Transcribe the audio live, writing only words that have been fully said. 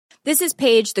This is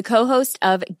Paige, the co-host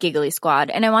of Giggly Squad,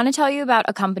 and I want to tell you about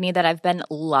a company that I've been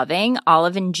loving,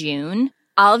 Olive & June.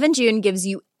 Olive & June gives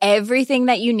you everything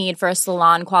that you need for a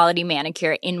salon-quality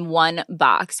manicure in one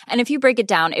box. And if you break it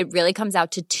down, it really comes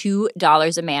out to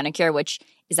 $2 a manicure, which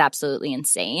is absolutely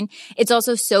insane. It's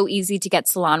also so easy to get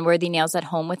salon-worthy nails at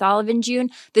home with Olive & June.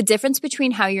 The difference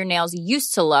between how your nails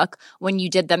used to look when you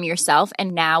did them yourself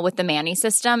and now with the Mani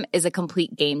system is a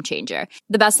complete game changer.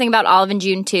 The best thing about Olive &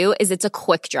 June, too, is it's a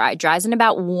quick dry. Dries in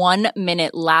about 1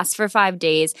 minute, lasts for 5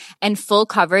 days, and full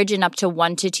coverage in up to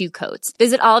 1 to 2 coats.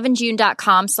 Visit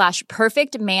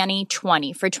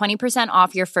oliveandjune.com/perfectmani20 for 20%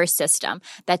 off your first system.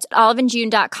 That's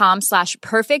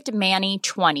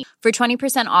oliveandjune.com/perfectmani20 for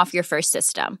 20% off your first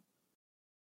system.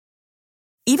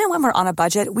 Even when we're on a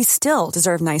budget, we still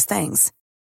deserve nice things.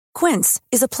 Quince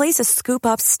is a place to scoop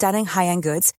up stunning high-end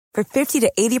goods for 50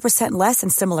 to 80% less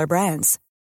than similar brands.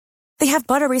 They have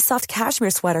buttery soft cashmere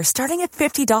sweaters starting at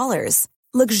 $50,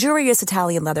 luxurious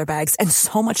Italian leather bags, and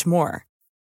so much more.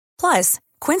 Plus,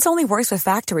 Quince only works with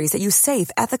factories that use safe,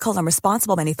 ethical, and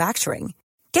responsible manufacturing.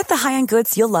 Get the high-end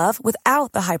goods you'll love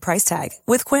without the high price tag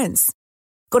with Quince.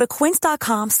 Go to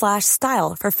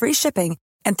quince.com/style for free shipping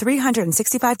and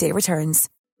 365-day returns.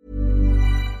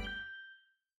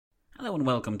 Hello and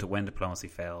welcome to When Diplomacy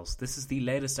Fails. This is the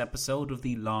latest episode of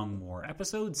the Long War,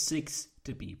 episode 6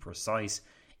 to be precise.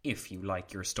 If you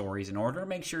like your stories in order,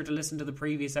 make sure to listen to the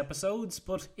previous episodes,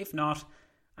 but if not,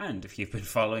 and if you've been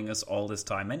following us all this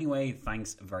time anyway,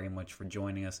 thanks very much for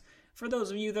joining us. For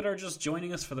those of you that are just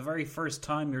joining us for the very first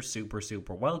time, you're super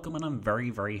welcome, and I'm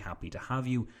very happy to have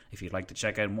you. If you'd like to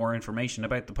check out more information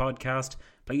about the podcast,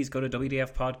 please go to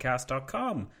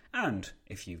wdfpodcast.com. And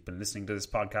if you've been listening to this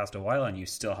podcast a while and you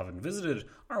still haven't visited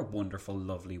our wonderful,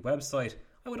 lovely website,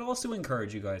 I would also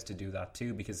encourage you guys to do that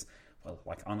too, because, well,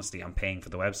 honestly, I'm paying for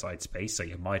the website space, so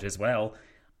you might as well.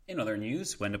 In other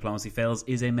news, When Diplomacy Fails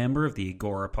is a member of the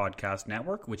Agora Podcast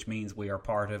Network, which means we are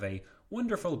part of a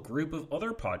wonderful group of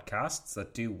other podcasts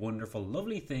that do wonderful,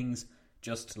 lovely things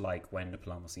just like When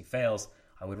Diplomacy Fails.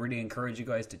 I would really encourage you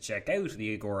guys to check out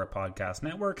the Agora Podcast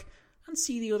Network and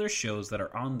see the other shows that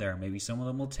are on there. Maybe some of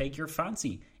them will take your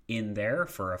fancy. In there,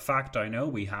 for a fact I know,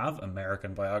 we have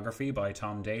American Biography by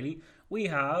Tom Daly, we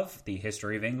have The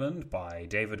History of England by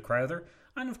David Crowther,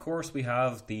 and of course we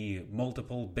have the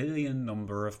multiple billion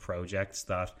number of projects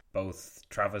that both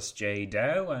Travis J.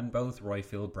 Dow and both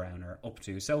Royfield Brown are up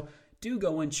to. So do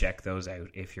go and check those out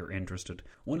if you're interested.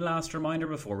 One last reminder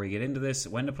before we get into this: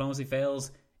 When Diplomacy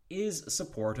Fails is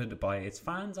supported by its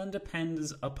fans and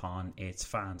depends upon its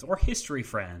fans, or history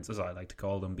friends as I like to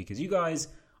call them, because you guys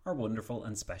are wonderful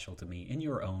and special to me in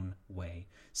your own way.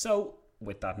 So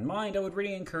with that in mind, I would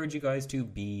really encourage you guys to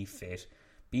be fit.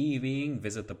 B being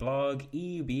visit the blog,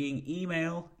 E being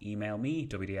email me,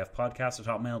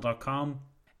 wdfpodcast@hotmail.com,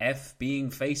 F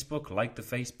being Facebook, like the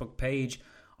Facebook page,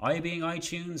 I being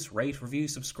iTunes, rate, review,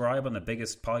 subscribe on the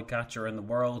biggest podcatcher in the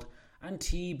world, and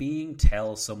T being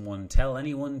tell someone, tell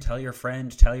anyone, tell your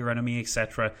friend, tell your enemy,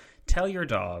 etc. Tell your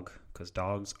dog, because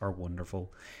dogs are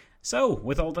wonderful. So,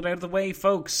 with all that out of the way,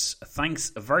 folks,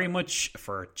 thanks very much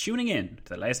for tuning in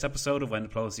to the latest episode of When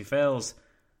Diplomacy Fails.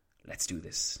 Let's do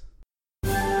this.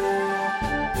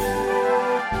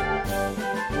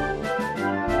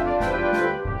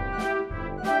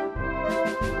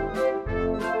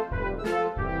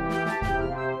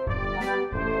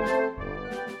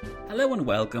 Hello and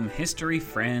welcome, history,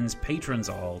 friends, patrons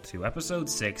all, to episode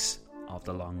 6 of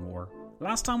The Long War.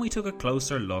 Last time we took a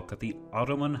closer look at the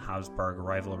Ottoman-Habsburg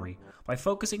rivalry by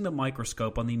focusing the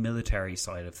microscope on the military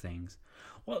side of things.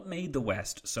 What made the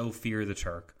West so fear the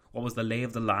Turk? What was the lay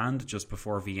of the land just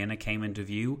before Vienna came into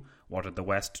view? What had the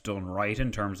West done right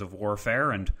in terms of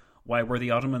warfare? And why were the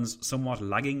Ottomans somewhat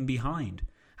lagging behind?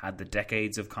 Had the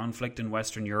decades of conflict in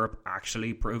Western Europe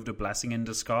actually proved a blessing in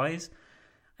disguise?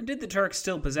 And did the Turk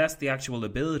still possess the actual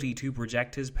ability to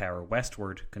project his power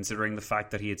westward, considering the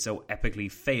fact that he had so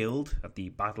epically failed at the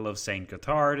Battle of St.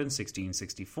 Gothard in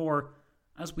 1664,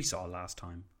 as we saw last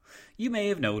time? You may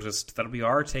have noticed that we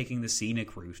are taking the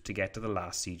scenic route to get to the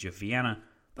last siege of Vienna.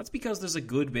 That's because there's a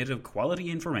good bit of quality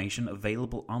information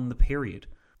available on the period.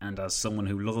 And as someone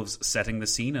who loves setting the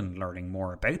scene and learning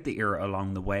more about the era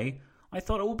along the way, I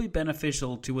thought it would be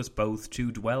beneficial to us both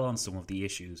to dwell on some of the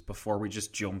issues before we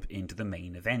just jump into the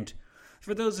main event.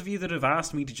 For those of you that have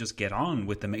asked me to just get on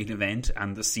with the main event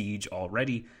and the siege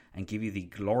already and give you the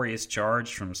glorious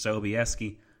charge from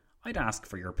Sobieski, I'd ask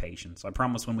for your patience. I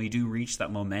promise when we do reach that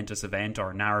momentous event,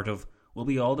 our narrative will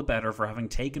be all the better for having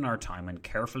taken our time and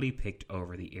carefully picked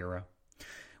over the era.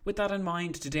 With that in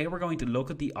mind, today we're going to look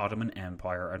at the Ottoman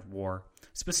Empire at war.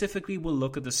 Specifically, we'll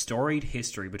look at the storied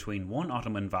history between one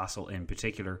Ottoman vassal in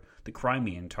particular, the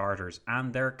Crimean Tartars,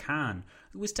 and their Khan,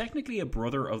 who was technically a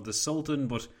brother of the Sultan,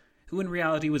 but who in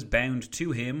reality was bound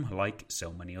to him like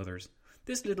so many others.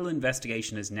 This little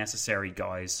investigation is necessary,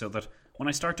 guys, so that when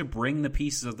I start to bring the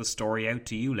pieces of the story out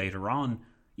to you later on,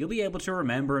 you'll be able to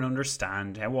remember and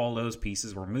understand how all those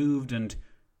pieces were moved and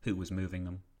who was moving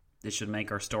them. This should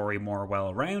make our story more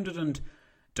well-rounded, and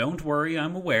don't worry,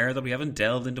 I'm aware that we haven't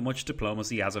delved into much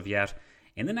diplomacy as of yet.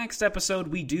 In the next episode,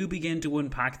 we do begin to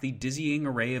unpack the dizzying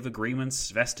array of agreements,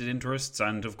 vested interests,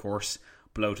 and, of course,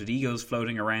 bloated egos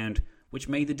floating around, which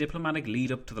made the diplomatic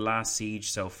lead-up to the last siege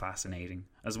so fascinating,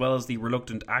 as well as the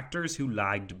reluctant actors who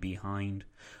lagged behind.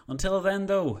 Until then,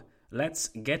 though, let's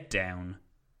get down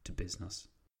to business.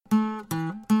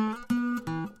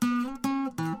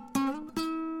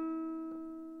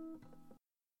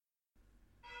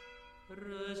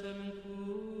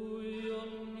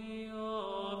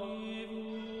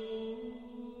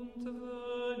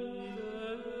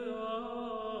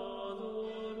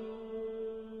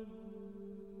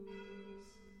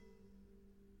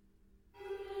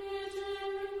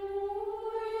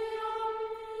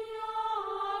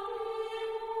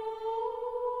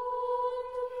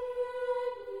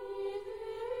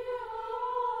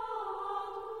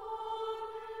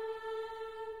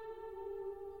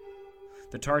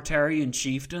 The Tartarian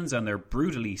chieftains and their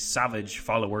brutally savage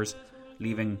followers,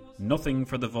 leaving nothing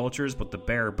for the vultures but the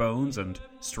bare bones and,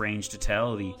 strange to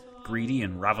tell, the greedy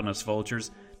and ravenous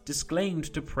vultures,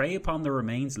 disclaimed to prey upon the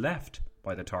remains left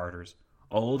by the Tartars.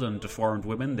 Old and deformed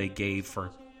women they gave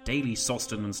for daily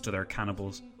sustenance to their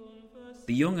cannibals.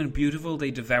 The young and beautiful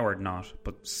they devoured not,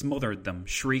 but smothered them,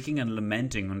 shrieking and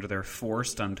lamenting under their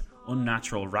forced and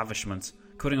unnatural ravishments.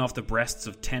 Cutting off the breasts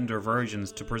of tender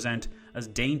virgins to present as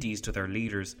dainties to their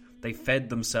leaders, they fed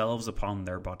themselves upon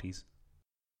their bodies.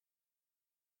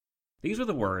 These were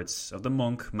the words of the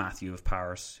monk Matthew of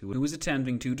Paris, who was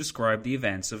attempting to describe the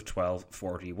events of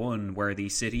 1241, where the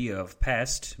city of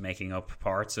Pest, making up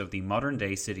parts of the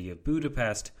modern-day city of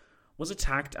Budapest, was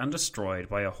attacked and destroyed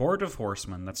by a horde of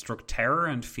horsemen that struck terror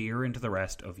and fear into the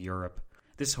rest of Europe.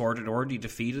 This horde had already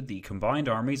defeated the combined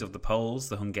armies of the Poles,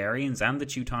 the Hungarians, and the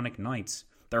Teutonic Knights.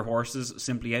 Their horses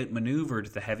simply outmaneuvered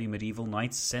the heavy medieval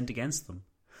knights sent against them.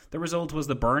 The result was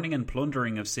the burning and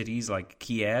plundering of cities like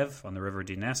Kiev on the river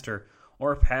Dniester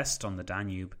or Pest on the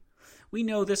Danube. We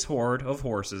know this horde of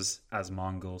horses as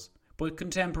Mongols, but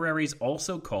contemporaries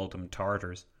also called them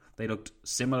Tartars. They looked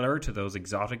similar to those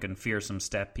exotic and fearsome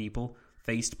steppe people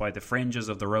faced by the fringes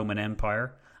of the Roman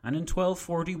Empire, and in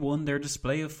 1241 their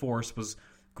display of force was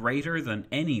greater than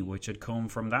any which had come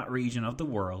from that region of the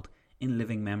world in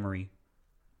living memory.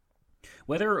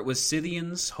 Whether it was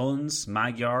Scythians, Huns,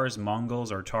 Magyars,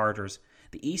 Mongols or Tartars,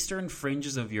 the eastern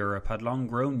fringes of Europe had long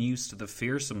grown used to the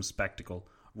fearsome spectacle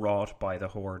wrought by the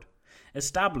horde.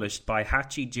 Established by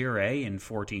Hachijireh in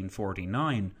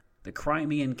 1449, the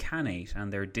Crimean Khanate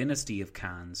and their dynasty of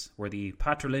Khans were the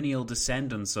patrilineal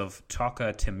descendants of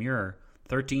Toka Temür,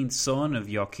 13th son of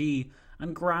Yoki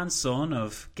and grandson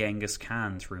of Genghis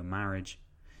Khan through marriage.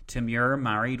 Temür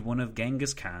married one of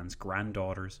Genghis Khan's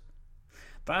granddaughters.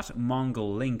 That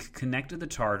Mongol link connected the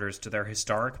Tartars to their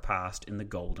historic past in the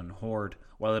Golden Horde,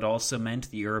 while it also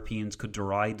meant the Europeans could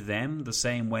deride them the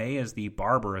same way as the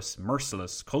barbarous,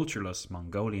 merciless, cultureless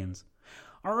Mongolians.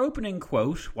 Our opening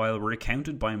quote, while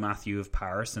recounted by Matthew of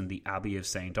Paris in the Abbey of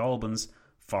St. Albans,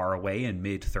 far away in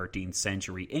mid-13th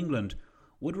century England,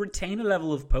 would retain a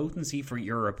level of potency for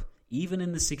Europe even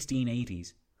in the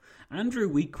 1680s.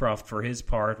 Andrew Wheatcroft, for his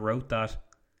part, wrote that,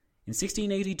 in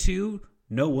 1682,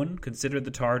 no one considered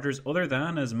the Tartars other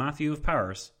than as Matthew of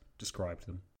Paris described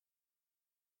them.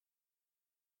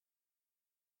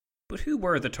 But who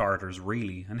were the Tartars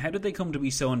really, and how did they come to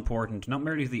be so important not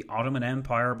merely to the Ottoman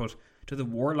Empire but to the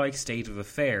warlike state of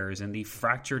affairs in the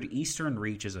fractured eastern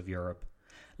reaches of Europe?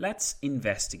 Let's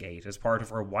investigate as part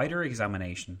of our wider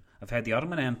examination of how the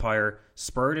Ottoman Empire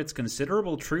spurred its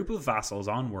considerable troop of vassals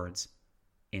onwards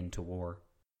into war.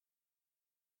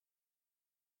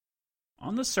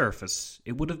 On the surface,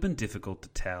 it would have been difficult to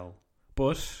tell,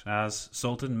 but as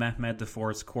Sultan Mehmed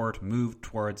IV's court moved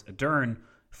towards Edirne,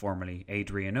 formerly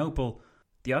Adrianople,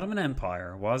 the Ottoman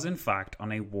Empire was in fact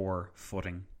on a war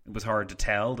footing. It was hard to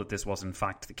tell that this was in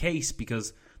fact the case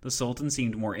because the Sultan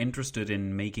seemed more interested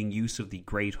in making use of the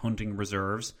great hunting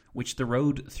reserves which the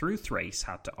road through Thrace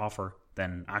had to offer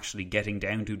than actually getting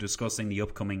down to discussing the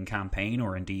upcoming campaign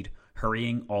or indeed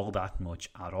hurrying all that much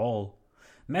at all.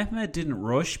 Mehmed didn't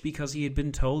rush because he had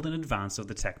been told in advance of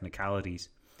the technicalities.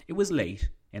 It was late,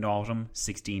 in autumn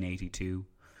 1682.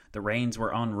 The rains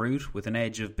were en route with an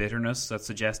edge of bitterness that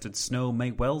suggested snow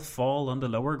may well fall on the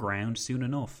lower ground soon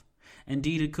enough.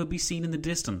 Indeed, it could be seen in the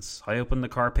distance, high up in the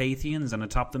Carpathians and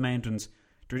atop the mountains,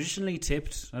 traditionally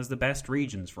tipped as the best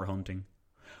regions for hunting.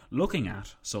 Looking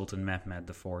at Sultan Mehmed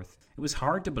IV, it was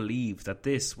hard to believe that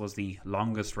this was the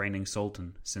longest reigning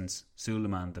sultan since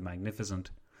Suleiman the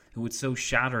Magnificent, who had so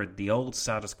shattered the old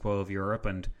status quo of Europe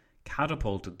and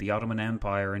catapulted the Ottoman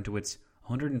Empire into its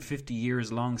 150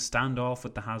 years long standoff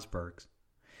with the Habsburgs.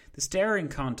 The staring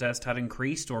contest had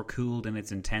increased or cooled in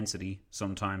its intensity.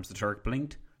 Sometimes the Turk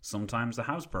blinked, sometimes the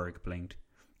Habsburg blinked.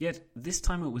 Yet this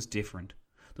time it was different.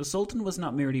 The Sultan was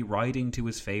not merely riding to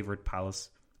his favourite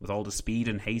palace, with all the speed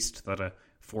and haste that a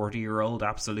 40-year-old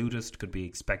absolutist could be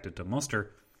expected to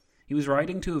muster. He was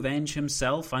riding to avenge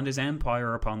himself and his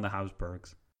empire upon the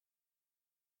Habsburgs.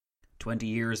 20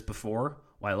 years before,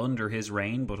 while under his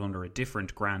reign but under a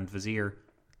different Grand Vizier,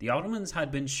 the Ottomans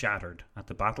had been shattered at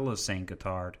the Battle of St.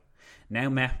 Gothard. Now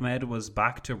Mehmed was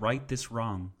back to right this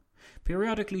wrong.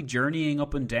 Periodically journeying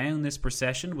up and down this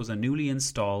procession was a newly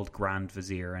installed Grand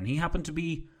Vizier, and he happened to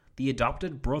be the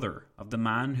adopted brother of the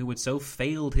man who had so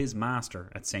failed his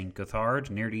master at St. Gothard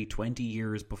nearly 20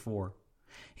 years before.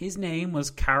 His name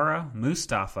was Kara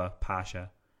Mustafa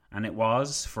Pasha, and it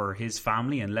was for his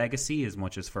family and legacy as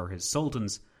much as for his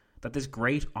sultans that this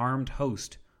great armed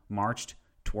host marched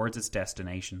towards its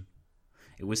destination.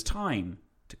 It was time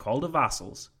to call the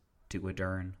vassals to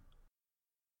Adern.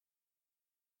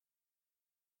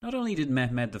 Not only did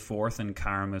Mehmed IV and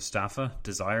Kara Mustafa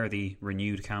desire the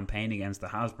renewed campaign against the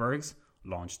Habsburgs,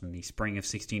 launched in the spring of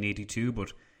 1682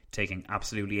 but taking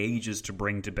absolutely ages to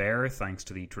bring to bear thanks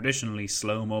to the traditionally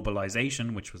slow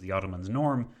mobilization which was the Ottomans'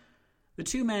 norm, the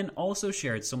two men also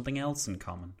shared something else in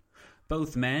common.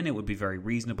 Both men, it would be very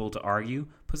reasonable to argue,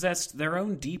 possessed their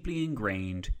own deeply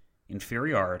ingrained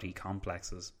inferiority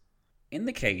complexes. In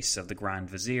the case of the Grand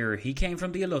Vizier, he came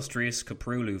from the illustrious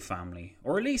Köprülü family,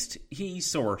 or at least he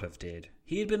sort of did.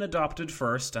 He had been adopted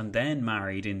first and then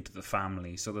married into the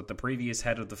family, so that the previous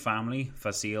head of the family,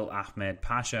 Fasil Ahmed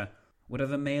Pasha, would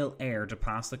have a male heir to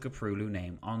pass the Köprülü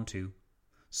name onto.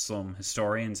 Some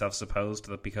historians have supposed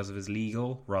that because of his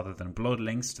legal, rather than blood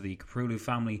links to the Köprülü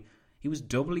family, he was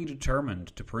doubly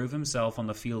determined to prove himself on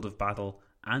the field of battle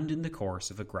and in the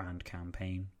course of a grand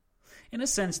campaign. In a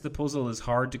sense, the puzzle is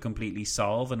hard to completely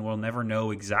solve, and we'll never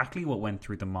know exactly what went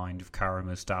through the mind of Kara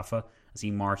Mustafa as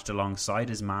he marched alongside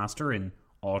his master in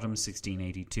autumn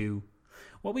 1682.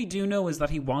 What we do know is that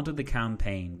he wanted the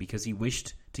campaign because he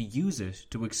wished to use it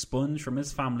to expunge from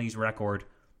his family's record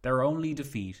their only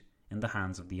defeat in the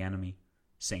hands of the enemy,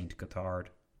 St. Gothard.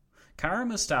 Kara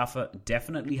Mustafa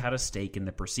definitely had a stake in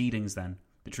the proceedings then.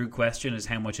 The true question is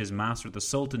how much his master the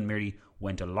Sultan merely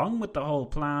went along with the whole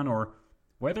plan, or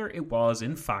whether it was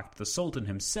in fact the Sultan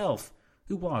himself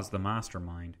who was the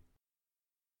mastermind.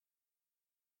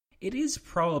 It is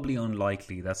probably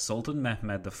unlikely that Sultan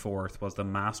Mehmed IV was the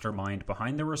mastermind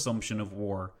behind the resumption of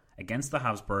war against the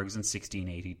Habsburgs in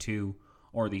 1682,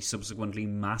 or the subsequently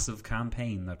massive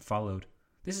campaign that followed.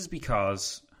 This is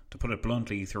because, to put it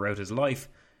bluntly, throughout his life,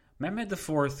 Mehmed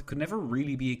IV could never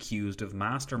really be accused of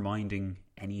masterminding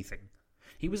anything.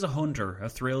 He was a hunter, a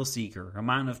thrill-seeker, a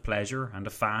man of pleasure, and a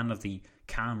fan of the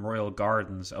calm royal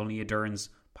gardens only Adern's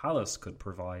palace could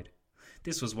provide.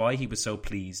 This was why he was so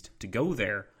pleased to go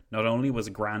there. Not only was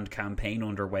a grand campaign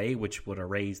underway which would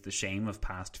erase the shame of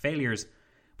past failures,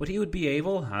 but he would be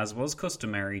able, as was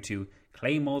customary, to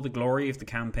claim all the glory if the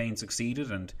campaign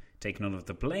succeeded and take none of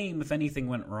the blame if anything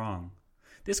went wrong.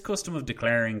 This custom of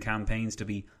declaring campaigns to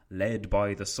be led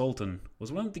by the Sultan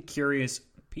was one of the curious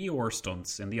PR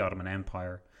stunts in the Ottoman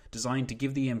Empire, designed to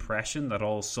give the impression that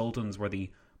all sultans were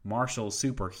the martial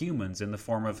superhumans in the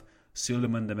form of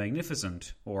Suleiman the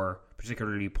Magnificent, or,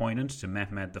 particularly poignant to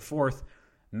Mehmed IV,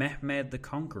 Mehmed the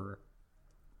Conqueror.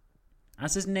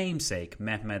 As his namesake,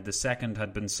 Mehmed II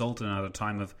had been sultan at a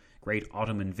time of great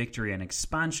Ottoman victory and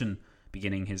expansion,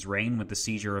 beginning his reign with the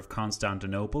seizure of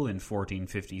Constantinople in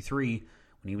 1453.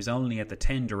 When he was only at the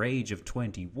tender age of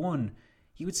 21,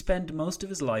 he would spend most of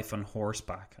his life on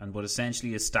horseback and would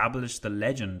essentially establish the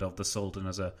legend of the Sultan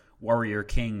as a warrior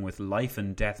king with life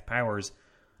and death powers,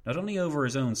 not only over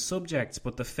his own subjects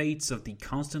but the fates of the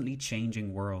constantly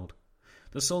changing world.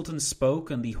 The Sultan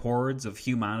spoke and the hordes of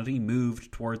humanity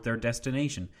moved toward their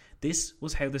destination. This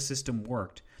was how the system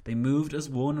worked. They moved as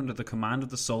one under the command of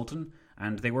the Sultan,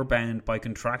 and they were bound by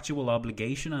contractual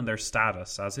obligation and their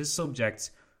status as his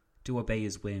subjects to obey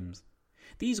his whims.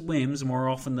 These whims, more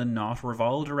often than not,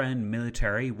 revolved around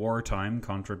military wartime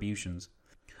contributions.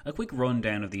 A quick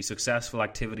rundown of the successful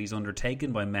activities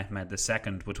undertaken by Mehmed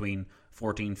II between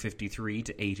 1453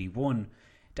 to 81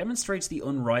 demonstrates the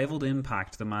unrivaled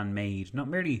impact the man made, not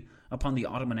merely upon the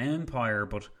Ottoman Empire,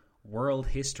 but world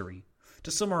history.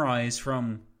 To summarise,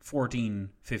 from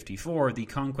 1454, the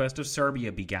conquest of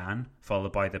Serbia began,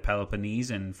 followed by the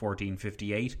Peloponnese in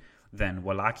 1458, then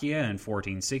Wallachia in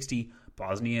 1460,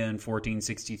 Bosnia in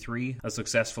 1463, a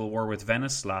successful war with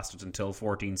Venice lasted until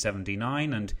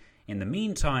 1479, and in the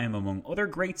meantime, among other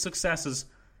great successes,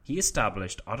 he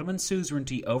established Ottoman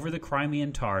suzerainty over the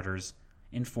Crimean Tartars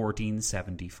in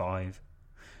 1475.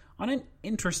 On an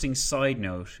interesting side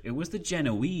note, it was the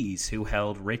Genoese who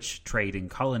held rich trading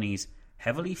colonies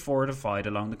heavily fortified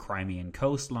along the Crimean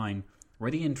coastline,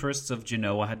 where the interests of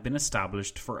Genoa had been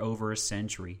established for over a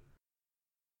century.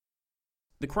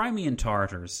 The Crimean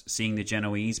Tartars, seeing the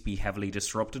Genoese be heavily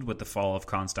disrupted with the fall of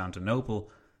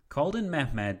Constantinople, called in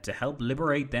Mehmed to help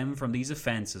liberate them from these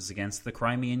offences against the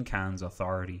Crimean Khan's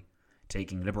authority.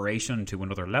 Taking liberation to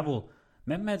another level,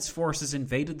 Mehmed's forces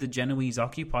invaded the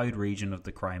Genoese-occupied region of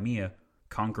the Crimea,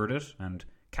 conquered it, and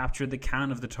captured the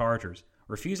Khan of the Tartars,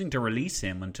 refusing to release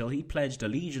him until he pledged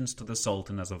allegiance to the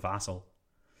Sultan as a vassal.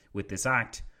 With this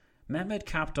act, Mehmed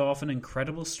capped off an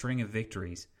incredible string of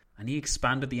victories, and he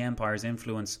expanded the empire's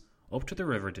influence up to the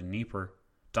river Dnieper,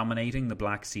 dominating the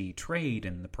Black Sea trade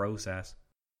in the process.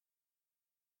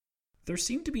 There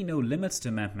seemed to be no limits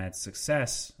to Mehmed's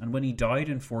success, and when he died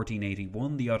in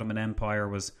 1481, the Ottoman Empire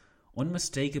was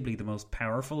unmistakably the most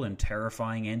powerful and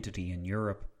terrifying entity in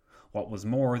Europe. What was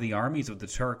more, the armies of the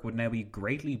Turk would now be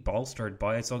greatly bolstered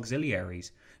by its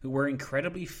auxiliaries, who were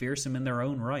incredibly fearsome in their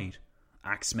own right.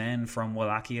 Axemen from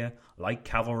Wallachia, light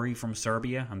cavalry from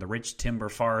Serbia, and the rich timber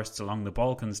forests along the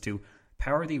Balkans to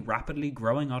power the rapidly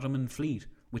growing Ottoman fleet,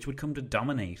 which would come to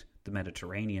dominate the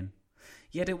Mediterranean.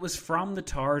 Yet it was from the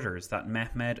Tartars that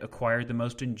Mehmed acquired the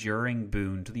most enduring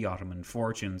boon to the Ottoman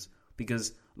fortunes,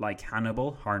 because, like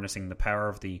Hannibal harnessing the power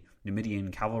of the Numidian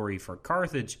cavalry for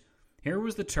Carthage, here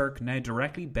was the Turk now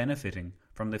directly benefiting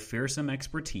from the fearsome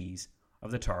expertise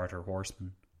of the Tartar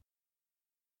horsemen.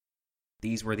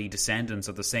 These were the descendants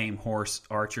of the same horse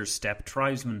archer steppe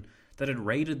tribesmen that had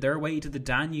raided their way to the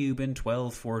Danube in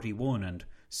 1241 and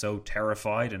so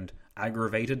terrified and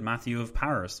aggravated Matthew of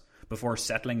Paris before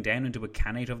settling down into a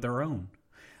khanate of their own.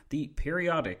 The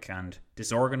periodic and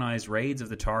disorganized raids of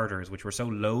the Tartars, which were so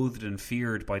loathed and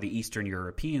feared by the Eastern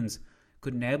Europeans,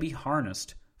 could now be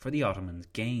harnessed for the Ottomans'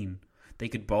 gain. They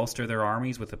could bolster their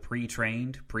armies with a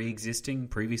pre-trained, pre-existing,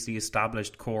 previously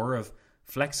established corps of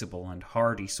flexible and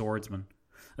hardy swordsmen.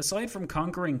 Aside from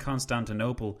conquering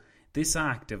Constantinople, this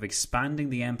act of expanding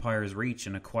the empire's reach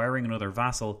and acquiring another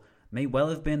vassal may well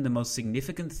have been the most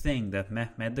significant thing that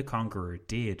Mehmed the Conqueror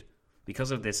did.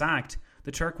 Because of this act,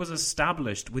 the Turk was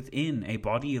established within a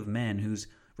body of men whose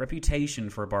reputation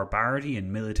for barbarity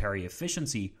and military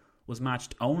efficiency was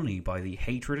matched only by the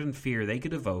hatred and fear they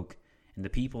could evoke in the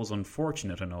peoples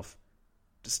unfortunate enough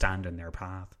to stand in their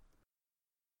path.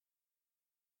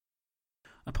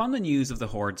 Upon the news of the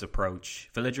horde's approach,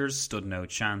 villagers stood no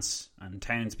chance, and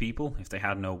townspeople, if they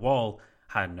had no wall,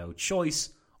 had no choice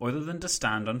other than to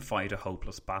stand and fight a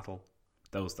hopeless battle.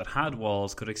 Those that had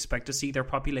walls could expect to see their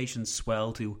population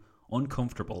swell to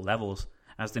uncomfortable levels,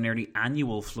 as the nearly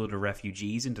annual flood of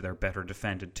refugees into their better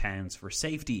defended towns for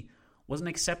safety was an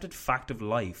accepted fact of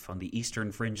life on the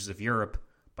eastern fringes of Europe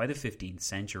by the 15th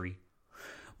century.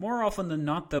 More often than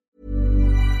not, though,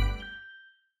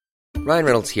 Ryan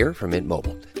Reynolds here from Mint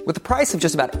Mobile. With the price of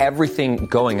just about everything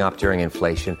going up during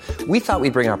inflation, we thought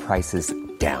we'd bring our prices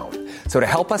down. So to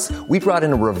help us, we brought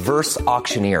in a reverse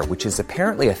auctioneer, which is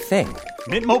apparently a thing.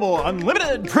 Mint Mobile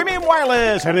Unlimited Premium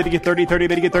Wireless. How to get 30, 30,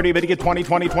 bit to get 30, bit to get 20,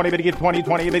 20, 20, bit to get 20,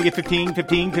 20, bit to get 15,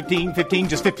 15, 15, 15,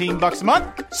 just $15 a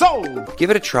month? Sold!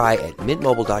 Give it a try at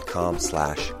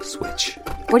mintmobile.com/switch.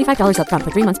 $45 up front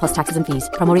for 3 months plus taxes and fees.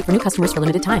 Promo rate for new customers for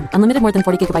limited time. Unlimited more than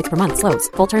 40 gigabytes per month. Slows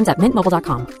full terms at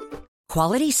mintmobile.com.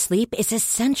 Quality sleep is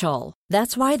essential.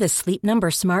 That's why the Sleep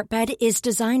Number Smart Bed is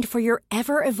designed for your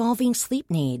ever-evolving sleep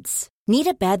needs. Need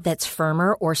a bed that's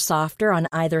firmer or softer on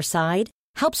either side?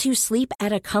 Helps you sleep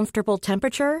at a comfortable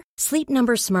temperature? Sleep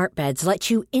Number Smart Beds let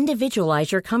you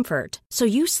individualize your comfort, so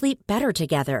you sleep better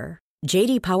together.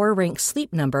 J.D. Power ranks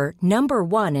Sleep Number number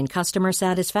 1 in customer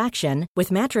satisfaction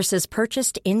with mattresses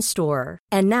purchased in-store.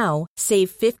 And now,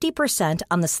 save 50%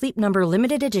 on the Sleep Number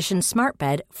Limited Edition Smart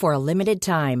Bed for a limited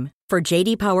time. For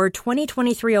J.D. Power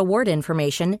 2023 award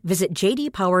information, visit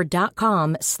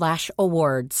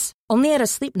jdpower.com/awards. Only at a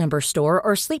Sleep Number store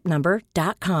or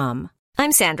sleepnumber.com.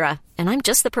 I'm Sandra, and I'm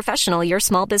just the professional your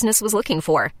small business was looking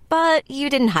for. But you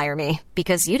didn't hire me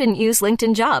because you didn't use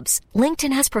LinkedIn Jobs.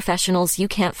 LinkedIn has professionals you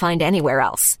can't find anywhere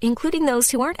else, including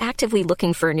those who aren't actively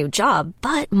looking for a new job,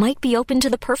 but might be open to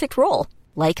the perfect role,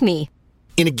 like me.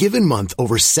 In a given month,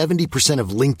 over 70% of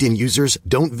LinkedIn users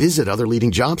don't visit other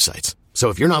leading job sites. So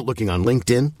if you're not looking on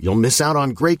LinkedIn, you'll miss out on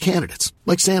great candidates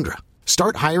like Sandra.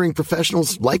 Start hiring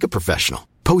professionals like a professional.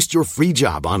 Post your free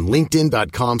job on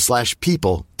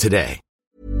linkedin.com/people today.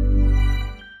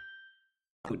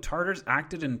 Tartars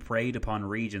acted and preyed upon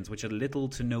regions which had little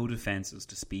to no defences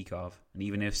to speak of, and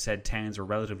even if said towns were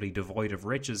relatively devoid of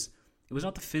riches, it was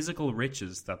not the physical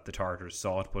riches that the Tartars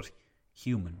sought, but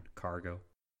human cargo.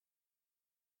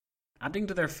 Adding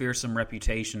to their fearsome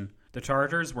reputation, the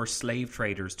Tartars were slave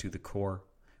traders to the core.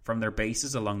 From their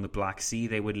bases along the Black Sea,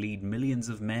 they would lead millions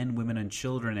of men, women and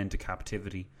children into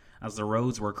captivity, as the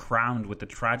roads were crammed with the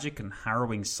tragic and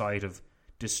harrowing sight of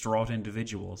distraught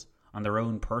individuals on their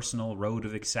own personal road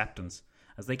of acceptance,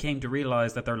 as they came to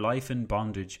realise that their life in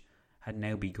bondage had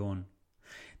now begun.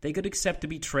 They could accept to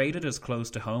be traded as close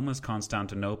to home as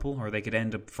Constantinople, or they could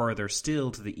end up further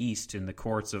still to the east in the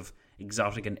courts of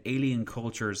exotic and alien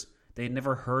cultures they had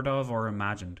never heard of or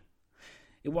imagined.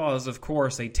 It was, of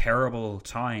course, a terrible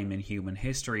time in human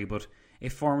history, but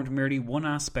it formed merely one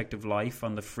aspect of life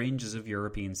on the fringes of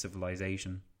European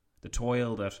civilization. The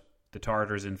toil that the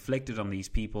Tartars inflicted on these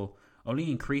people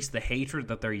only increased the hatred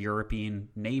that their European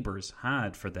neighbours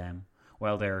had for them,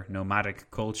 while their nomadic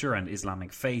culture and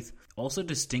Islamic faith also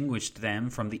distinguished them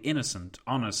from the innocent,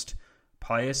 honest,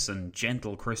 pious and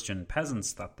gentle Christian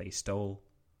peasants that they stole.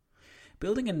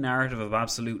 Building a narrative of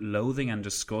absolute loathing and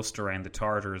disgust around the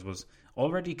Tartars was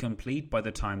already complete by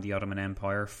the time the Ottoman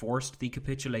Empire forced the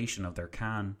capitulation of their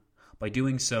Khan. By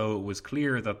doing so, it was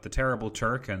clear that the terrible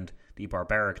Turk and the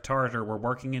barbaric Tartar were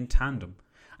working in tandem,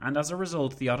 and as a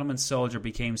result the Ottoman soldier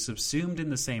became subsumed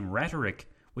in the same rhetoric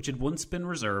which had once been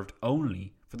reserved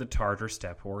only for the Tartar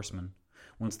steppe horsemen.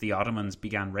 Once the Ottomans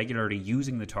began regularly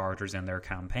using the Tartars in their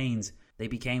campaigns, they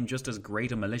became just as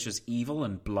great a malicious evil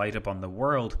and blight upon the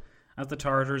world as the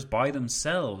Tartars by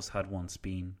themselves had once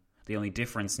been. The only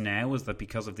difference now was that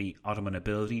because of the Ottoman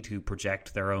ability to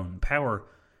project their own power,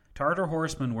 Tartar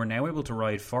horsemen were now able to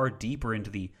ride far deeper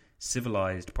into the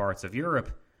civilized parts of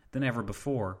Europe than ever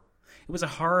before. It was a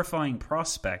horrifying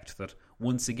prospect that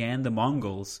once again the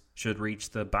Mongols should reach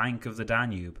the bank of the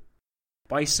Danube.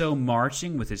 By so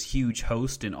marching with his huge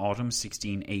host in autumn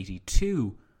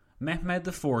 1682, Mehmed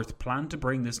IV planned to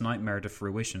bring this nightmare to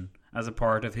fruition as a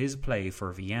part of his play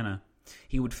for Vienna.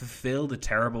 He would fulfill the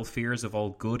terrible fears of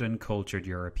all good and cultured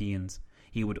Europeans.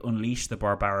 He would unleash the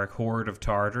barbaric horde of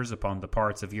Tartars upon the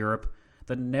parts of Europe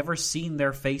that had never seen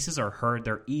their faces or heard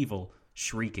their evil,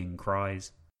 shrieking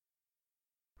cries.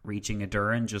 Reaching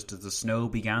Adurin just as the snow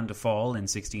began to fall in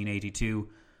 1682,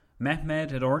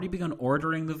 Mehmed had already begun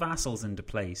ordering the vassals into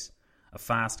place. A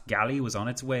fast galley was on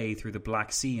its way through the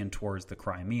Black Sea and towards the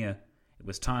Crimea. It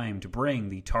was time to bring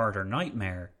the Tartar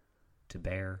nightmare to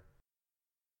bear.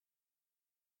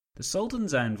 The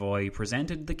Sultan's envoy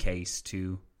presented the case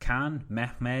to Khan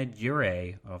Mehmed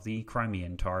Yurey of the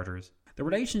Crimean Tartars. The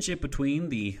relationship between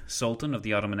the Sultan of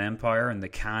the Ottoman Empire and the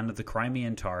Khan of the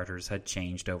Crimean Tartars had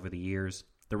changed over the years,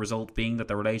 the result being that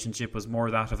the relationship was more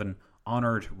that of an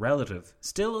honoured relative,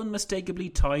 still unmistakably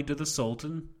tied to the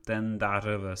Sultan, than that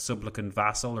of a supplicant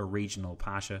vassal or regional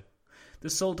pasha. The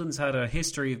Sultans had a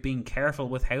history of being careful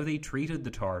with how they treated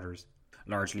the Tartars,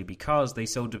 largely because they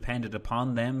so depended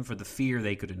upon them for the fear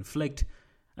they could inflict,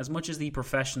 as much as the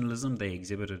professionalism they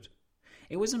exhibited.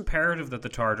 It was imperative that the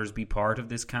Tartars be part of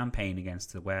this campaign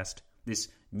against the West, this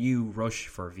new rush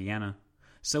for Vienna.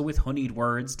 So with honeyed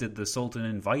words did the Sultan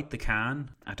invite the Khan,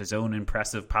 at his own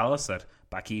impressive palace at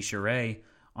Baki-Shireh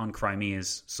on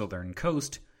Crimea's southern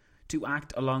coast, to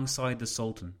act alongside the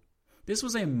Sultan. This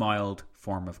was a mild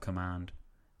form of command.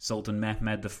 Sultan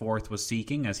Mehmed IV was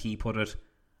seeking, as he put it,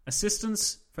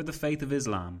 assistance for the faith of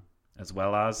Islam, as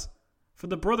well as for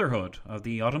the brotherhood of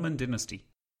the Ottoman dynasty.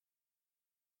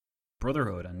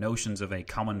 Brotherhood and notions of a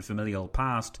common familial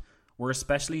past were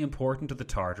especially important to the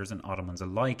Tartars and Ottomans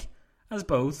alike, as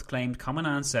both claimed common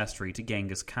ancestry to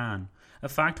Genghis Khan, a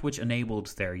fact which enabled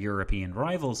their European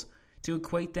rivals to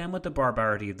equate them with the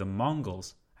barbarity of the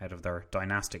Mongols out of their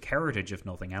dynastic heritage, if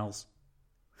nothing else.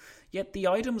 Yet the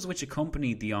items which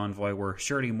accompanied the envoy were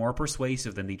surely more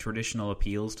persuasive than the traditional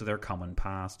appeals to their common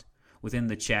past. Within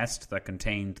the chest that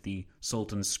contained the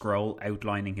Sultan's scroll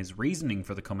outlining his reasoning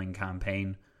for the coming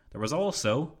campaign, there was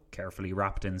also, carefully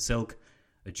wrapped in silk,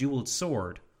 a jewelled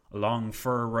sword, a long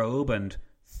fur robe, and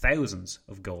thousands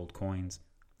of gold coins.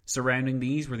 Surrounding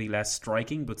these were the less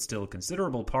striking but still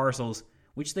considerable parcels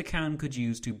which the Khan could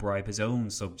use to bribe his own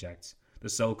subjects, the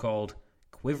so-called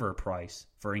quiver price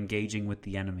for engaging with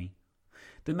the enemy.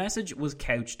 The message was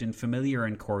couched in familiar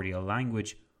and cordial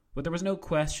language, but there was no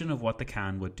question of what the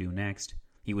Khan would do next.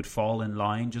 He would fall in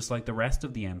line just like the rest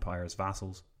of the empire's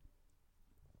vassals.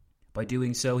 By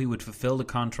doing so, he would fulfill the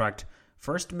contract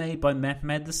first made by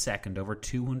Mehmed II over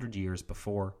 200 years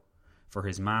before. For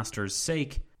his master's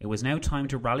sake, it was now time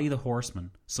to rally the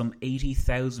horsemen, some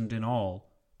 80,000 in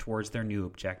all, towards their new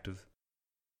objective.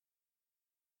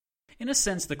 In a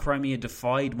sense, the Crimea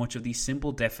defied much of the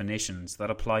simple definitions that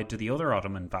applied to the other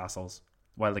Ottoman vassals.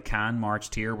 While the Khan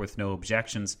marched here with no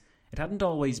objections, it hadn't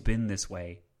always been this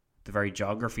way. The very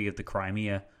geography of the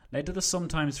Crimea led to the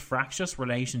sometimes fractious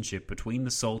relationship between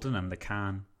the Sultan and the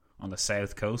Khan. On the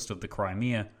south coast of the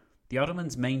Crimea, the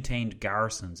Ottomans maintained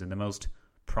garrisons in the most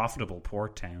profitable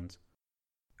port towns.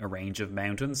 A range of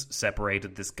mountains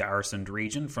separated this garrisoned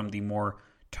region from the more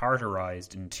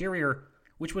Tartarized interior,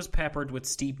 which was peppered with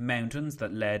steep mountains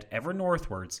that led ever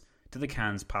northwards to the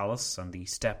Khan's palace and the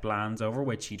steppe lands over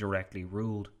which he directly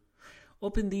ruled.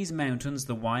 Up in these mountains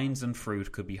the wines and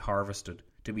fruit could be harvested,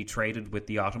 to be traded with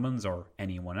the Ottomans or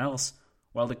anyone else,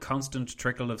 while the constant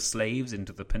trickle of slaves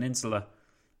into the peninsula,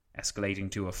 escalating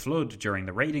to a flood during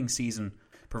the raiding season,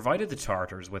 provided the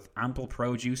Tartars with ample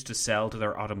produce to sell to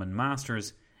their Ottoman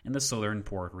masters in the southern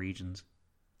port regions.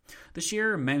 The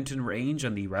sheer mountain range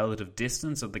and the relative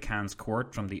distance of the Khan's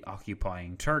court from the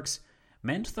occupying Turks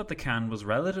meant that the Khan was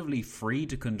relatively free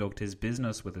to conduct his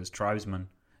business with his tribesmen,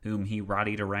 whom he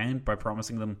rallied around by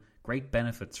promising them great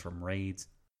benefits from raids.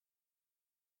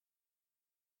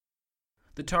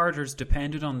 The Tartars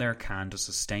depended on their Khan to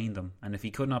sustain them, and if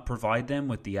he could not provide them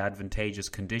with the advantageous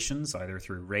conditions, either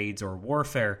through raids or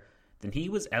warfare, then he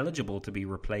was eligible to be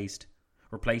replaced.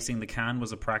 Replacing the Khan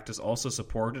was a practice also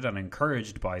supported and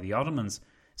encouraged by the Ottomans,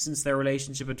 since their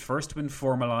relationship had first been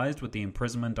formalised with the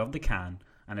imprisonment of the Khan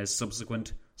and his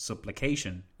subsequent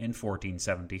supplication in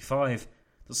 1475.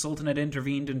 The Sultan had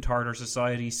intervened in Tartar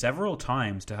society several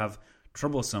times to have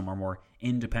troublesome or more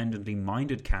independently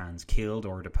minded Khans killed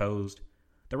or deposed.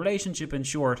 The relationship, in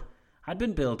short, had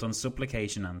been built on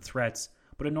supplication and threats,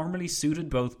 but it normally suited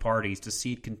both parties to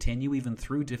see it continue even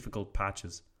through difficult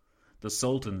patches. The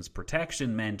Sultan's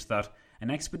protection meant that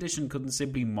an expedition couldn't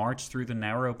simply march through the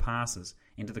narrow passes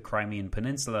into the Crimean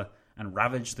Peninsula and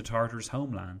ravage the Tartars'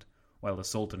 homeland, while the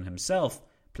Sultan himself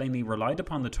plainly relied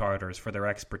upon the Tartars for their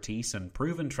expertise and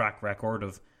proven track record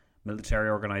of military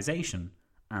organisation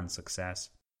and success.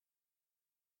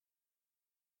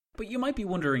 But you might be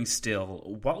wondering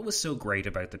still, what was so great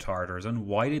about the Tartars and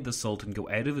why did the Sultan go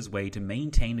out of his way to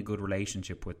maintain a good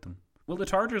relationship with them? Well, the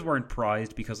Tartars weren't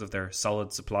prized because of their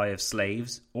solid supply of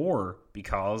slaves or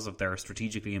because of their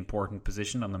strategically important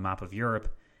position on the map of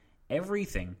Europe.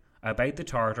 Everything about the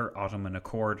Tartar-Ottoman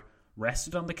Accord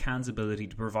rested on the Khan's ability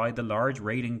to provide the large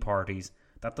raiding parties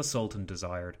that the Sultan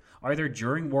desired, either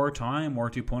during wartime or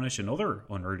to punish another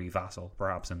unruly vassal,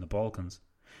 perhaps in the Balkans.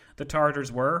 The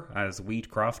Tartars were, as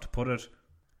Wheatcroft put it,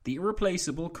 the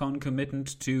irreplaceable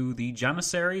concomitant to the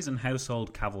Janissaries and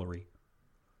household cavalry.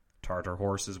 Tartar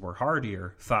horses were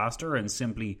hardier, faster, and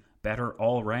simply better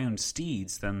all-round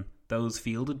steeds than those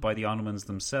fielded by the Ottomans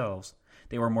themselves.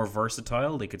 They were more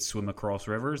versatile, they could swim across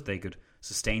rivers, they could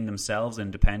sustain themselves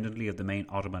independently of the main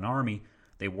Ottoman army,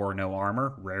 they wore no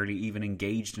armour, rarely even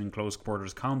engaged in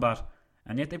close-quarters combat,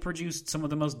 and yet they produced some of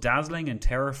the most dazzling and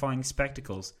terrifying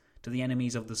spectacles to the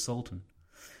enemies of the Sultan.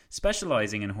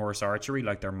 Specialising in horse archery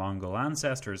like their Mongol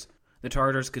ancestors, the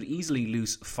Tartars could easily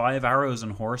loose 5 arrows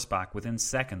on horseback within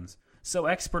seconds. So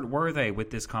expert were they with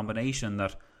this combination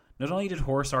that not only did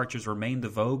horse archers remain the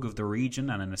vogue of the region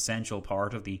and an essential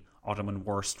part of the Ottoman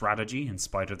war strategy in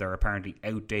spite of their apparently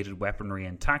outdated weaponry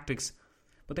and tactics,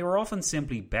 but they were often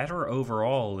simply better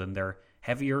overall than their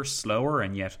heavier, slower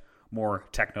and yet more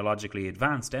technologically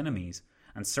advanced enemies,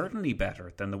 and certainly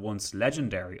better than the once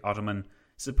legendary Ottoman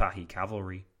Sipahi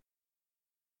cavalry.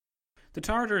 The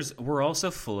Tartars were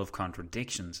also full of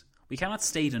contradictions. We cannot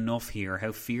state enough here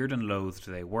how feared and loathed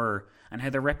they were, and how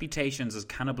their reputations as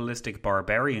cannibalistic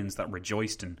barbarians that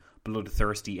rejoiced in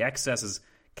bloodthirsty excesses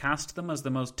cast them as the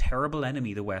most terrible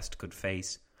enemy the West could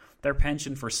face. Their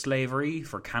penchant for slavery,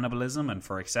 for cannibalism, and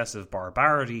for excessive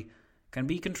barbarity can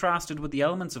be contrasted with the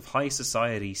elements of high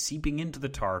society seeping into the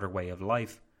Tartar way of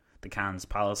life. The Khan's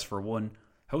palace, for one,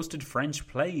 hosted French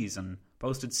plays and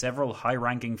boasted several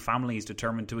high-ranking families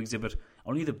determined to exhibit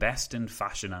only the best in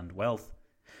fashion and wealth.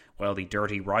 While the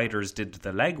dirty riders did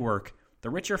the legwork, the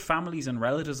richer families and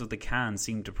relatives of the Khan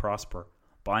seemed to prosper,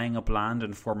 buying up land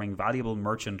and forming valuable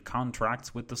merchant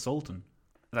contracts with the Sultan.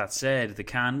 That said, the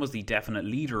Khan was the definite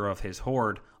leader of his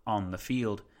horde on the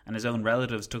field, and his own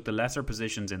relatives took the lesser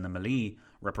positions in the melee,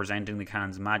 representing the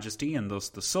Khan's majesty and thus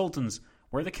the Sultan's,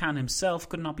 where the Khan himself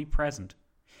could not be present.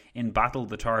 In battle,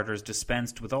 the Tartars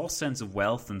dispensed with all sense of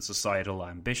wealth and societal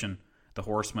ambition. The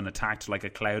horsemen attacked like a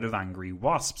cloud of angry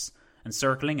wasps,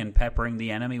 encircling and peppering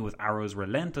the enemy with arrows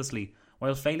relentlessly,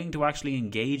 while failing to actually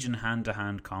engage in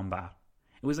hand-to-hand combat.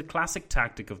 It was a classic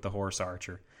tactic of the horse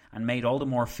archer, and made all the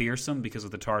more fearsome because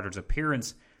of the Tartars'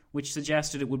 appearance, which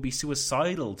suggested it would be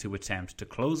suicidal to attempt to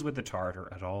close with the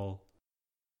Tartar at all.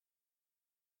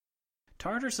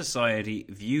 Tartar society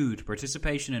viewed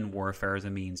participation in warfare as a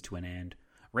means to an end.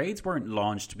 Raids weren't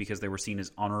launched because they were seen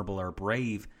as honourable or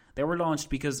brave. They were launched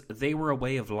because they were a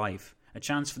way of life, a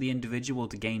chance for the individual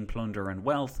to gain plunder and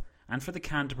wealth, and for the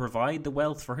Khan to provide the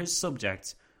wealth for his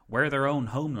subjects where their own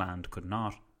homeland could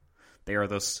not. They are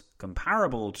thus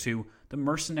comparable to the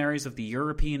mercenaries of the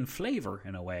European flavour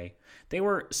in a way. They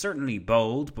were certainly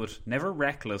bold, but never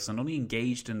reckless, and only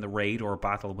engaged in the raid or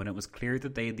battle when it was clear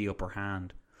that they had the upper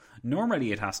hand.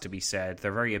 Normally, it has to be said,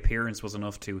 their very appearance was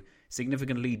enough to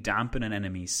significantly dampen an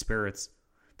enemy's spirits.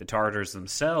 The Tartars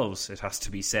themselves, it has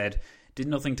to be said, did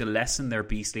nothing to lessen their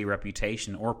beastly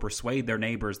reputation or persuade their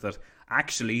neighbours that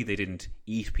actually they didn't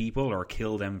eat people or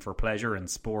kill them for pleasure and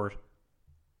sport.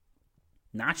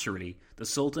 Naturally, the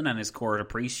Sultan and his court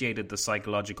appreciated the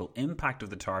psychological impact of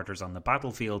the Tartars on the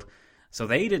battlefield, so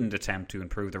they didn't attempt to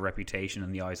improve their reputation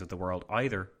in the eyes of the world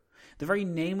either. The very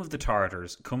name of the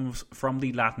Tartars comes from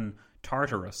the Latin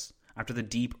Tartarus, after the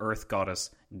deep earth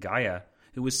goddess Gaia,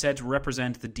 who was said to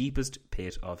represent the deepest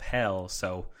pit of hell,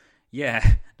 so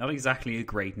yeah, not exactly a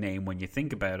great name when you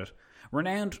think about it.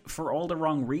 Renowned for all the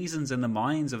wrong reasons in the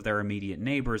minds of their immediate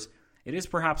neighbours, it is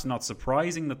perhaps not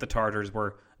surprising that the Tartars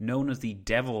were known as the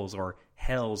Devils or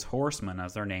Hell's Horsemen,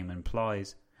 as their name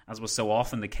implies. As was so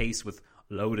often the case with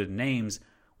loaded names,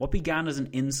 what began as an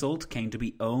insult came to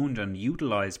be owned and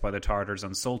utilised by the Tartars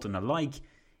and Sultan alike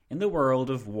in the world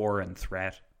of war and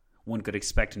threat. One could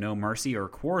expect no mercy or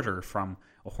quarter from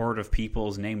a horde of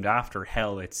peoples named after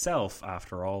Hell itself,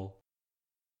 after all.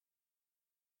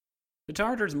 The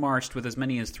Tartars marched with as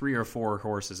many as 3 or 4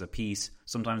 horses apiece,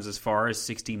 sometimes as far as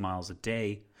 60 miles a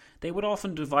day. They would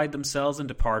often divide themselves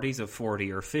into parties of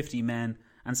 40 or 50 men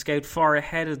and scout far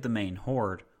ahead of the main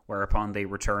horde, whereupon they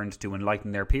returned to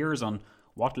enlighten their peers on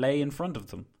what lay in front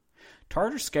of them.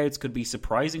 Tartar scouts could be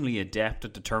surprisingly adept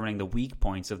at determining the weak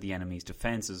points of the enemy's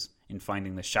defences, in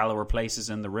finding the shallower places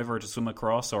in the river to swim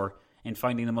across, or in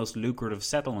finding the most lucrative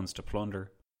settlements to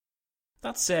plunder.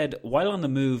 That said, while on the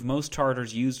move, most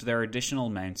Tartars used their additional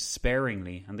mounts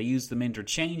sparingly, and they used them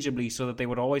interchangeably so that they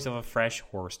would always have a fresh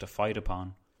horse to fight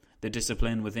upon. The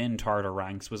discipline within Tartar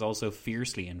ranks was also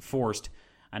fiercely enforced,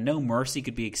 and no mercy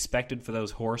could be expected for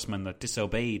those horsemen that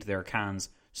disobeyed their Khan's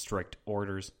strict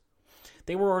orders.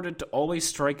 They were ordered to always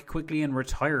strike quickly and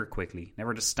retire quickly,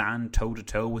 never to stand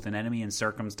toe-to-toe with an enemy in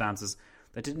circumstances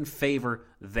that didn't favour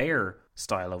their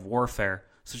style of warfare,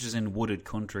 such as in wooded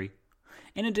country.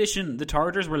 In addition, the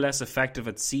Tartars were less effective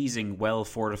at seizing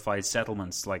well-fortified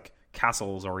settlements like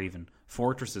castles or even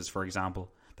fortresses, for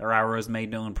example. Their arrows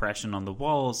made no impression on the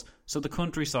walls, so the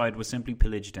countryside was simply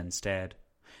pillaged instead.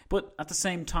 But at the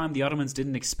same time, the Ottomans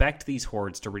didn't expect these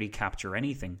hordes to really capture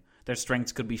anything. Their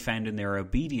strengths could be found in their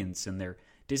obedience, in their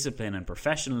discipline and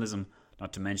professionalism,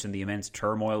 not to mention the immense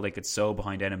turmoil they could sow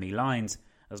behind enemy lines,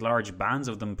 as large bands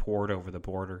of them poured over the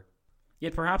border.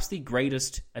 Yet perhaps the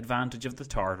greatest advantage of the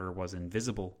Tartar was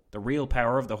invisible. The real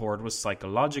power of the horde was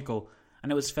psychological,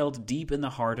 and it was felt deep in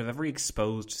the heart of every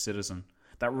exposed citizen,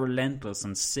 that relentless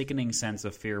and sickening sense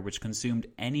of fear which consumed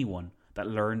anyone that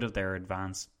learned of their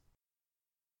advance.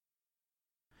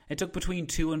 It took between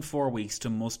 2 and 4 weeks to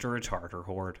muster a Tartar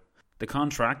horde. The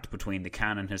contract between the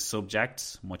Khan and his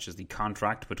subjects, much as the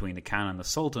contract between the Khan and the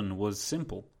Sultan, was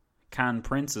simple. Khan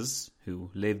princes, who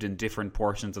lived in different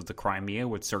portions of the Crimea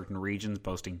with certain regions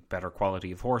boasting better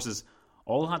quality of horses,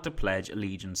 all had to pledge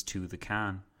allegiance to the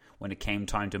Khan. When it came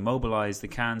time to mobilise, the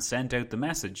Khan sent out the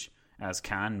message, as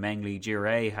Khan Mengli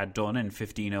Jire had done in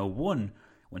 1501,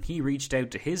 when he reached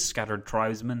out to his scattered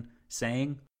tribesmen,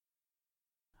 saying,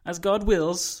 "As God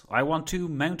wills, I want to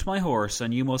mount my horse,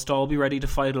 and you must all be ready to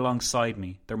fight alongside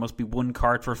me. There must be 1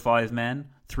 cart for 5 men,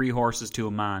 3 horses to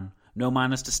a man. No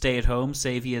man is to stay at home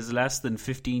save he is less than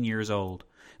 15 years old.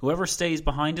 Whoever stays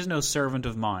behind is no servant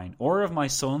of mine, or of my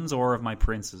sons, or of my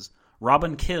princes. Rob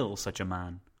and kill such a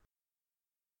man."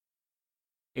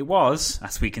 It was,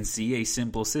 as we can see, a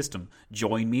simple system.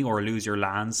 Join me or lose your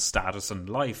lands, status and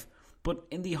life. But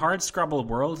in the hardscrabble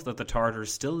world that the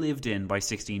Tartars still lived in by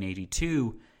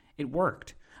 1682, it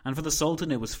worked. And for the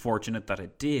Sultan it was fortunate that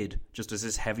it did, just as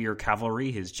his heavier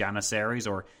cavalry, his janissaries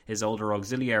or his older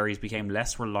auxiliaries became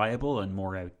less reliable and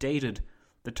more outdated.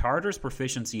 The Tartars'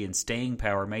 proficiency in staying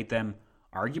power made them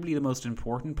arguably the most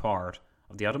important part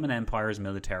of the Ottoman Empire's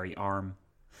military arm.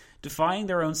 Defying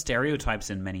their own stereotypes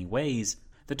in many ways,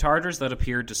 The Tartars that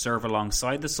appeared to serve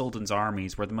alongside the Sultan's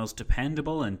armies were the most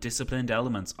dependable and disciplined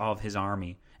elements of his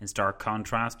army, in stark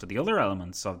contrast to the other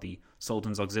elements of the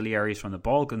Sultan's auxiliaries from the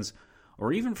Balkans,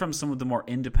 or even from some of the more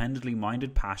independently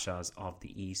minded pashas of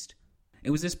the East. It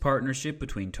was this partnership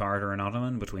between Tartar and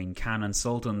Ottoman, between Khan and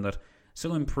Sultan, that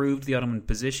so improved the Ottoman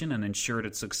position and ensured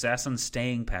its success and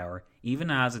staying power, even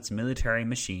as its military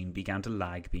machine began to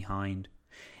lag behind.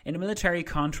 In a military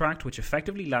contract which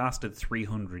effectively lasted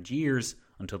 300 years,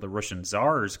 until the Russian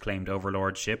Tsars claimed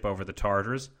overlordship over the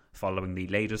Tartars following the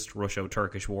latest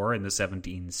Russo-Turkish War in the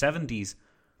 1770s,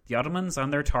 the Ottomans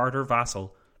and their Tartar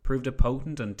vassal proved a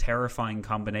potent and terrifying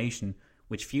combination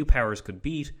which few powers could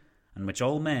beat, and which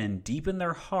all men, deep in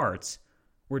their hearts,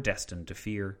 were destined to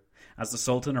fear. As the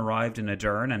Sultan arrived in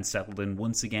Edirne and settled in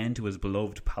once again to his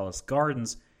beloved palace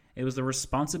gardens, it was the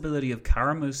responsibility of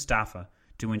Kara Mustafa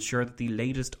to ensure that the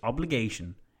latest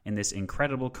obligation in this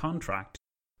incredible contract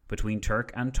between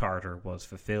Turk and Tartar was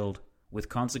fulfilled, with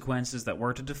consequences that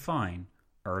were to define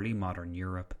early modern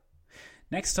Europe.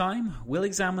 Next time, we'll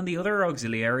examine the other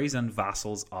auxiliaries and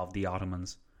vassals of the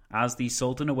Ottomans, as the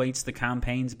Sultan awaits the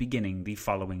campaign's beginning the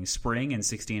following spring in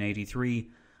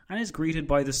 1683, and is greeted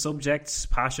by the subjects,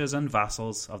 pashas and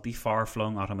vassals of the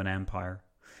far-flung Ottoman Empire.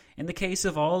 In the case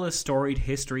of all, a storied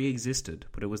history existed,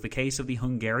 but it was the case of the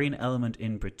Hungarian element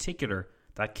in particular,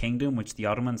 that kingdom which the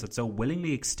Ottomans had so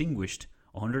willingly extinguished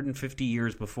 150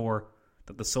 years before,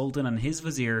 that the Sultan and his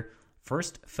vizier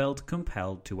first felt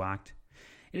compelled to act.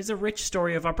 It is a rich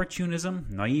story of opportunism,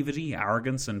 naivety,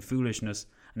 arrogance and foolishness,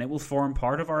 and it will form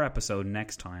part of our episode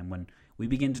next time when we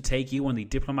begin to take you on the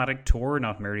diplomatic tour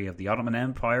not merely of the Ottoman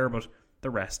Empire but the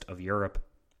rest of Europe,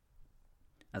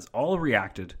 as all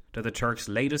reacted to the Turks'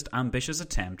 latest ambitious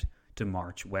attempt to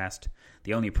march west.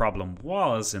 The only problem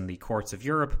was, in the courts of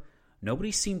Europe,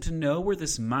 nobody seemed to know where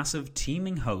this massive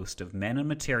teeming host of men and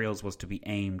materials was to be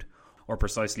aimed, or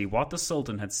precisely what the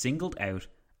Sultan had singled out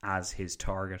as his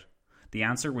target. The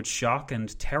answer would shock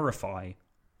and terrify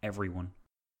everyone.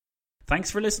 Thanks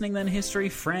for listening then, history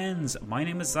friends. My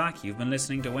name is Zach. You've been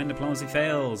listening to When Diplomacy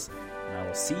Fails, and I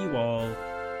will see you all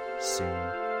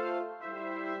soon.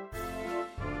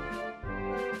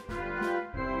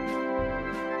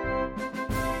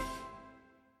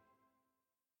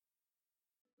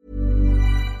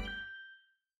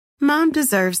 Mom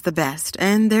deserves the best,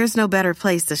 and there's no better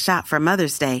place to shop for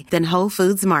Mother's Day than Whole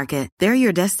Foods Market. They're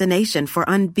your destination for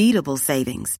unbeatable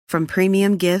savings, from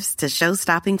premium gifts to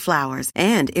show-stopping flowers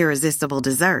and irresistible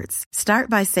desserts. Start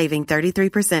by saving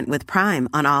 33% with Prime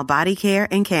on all body care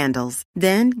and candles.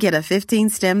 Then get a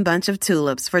 15-stem bunch of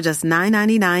tulips for just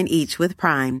 $9.99 each with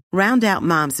Prime. Round out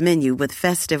Mom's menu with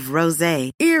festive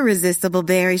rosé, irresistible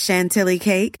berry chantilly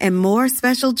cake, and more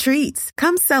special treats.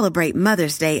 Come celebrate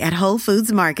Mother's Day at Whole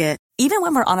Foods Market. Even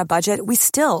when we're on a budget, we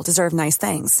still deserve nice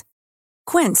things.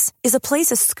 Quince is a place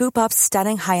to scoop up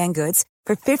stunning high-end goods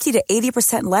for 50 to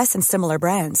 80% less than similar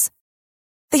brands.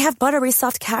 They have buttery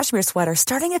soft cashmere sweaters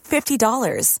starting at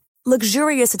 $50,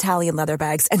 luxurious Italian leather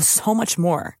bags, and so much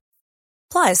more.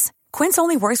 Plus, Quince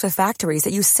only works with factories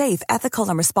that use safe, ethical,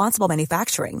 and responsible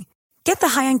manufacturing. Get the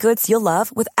high-end goods you'll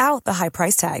love without the high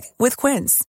price tag with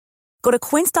Quince. Go to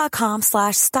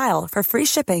quince.com/style for free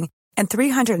shipping and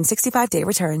 365-day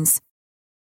returns.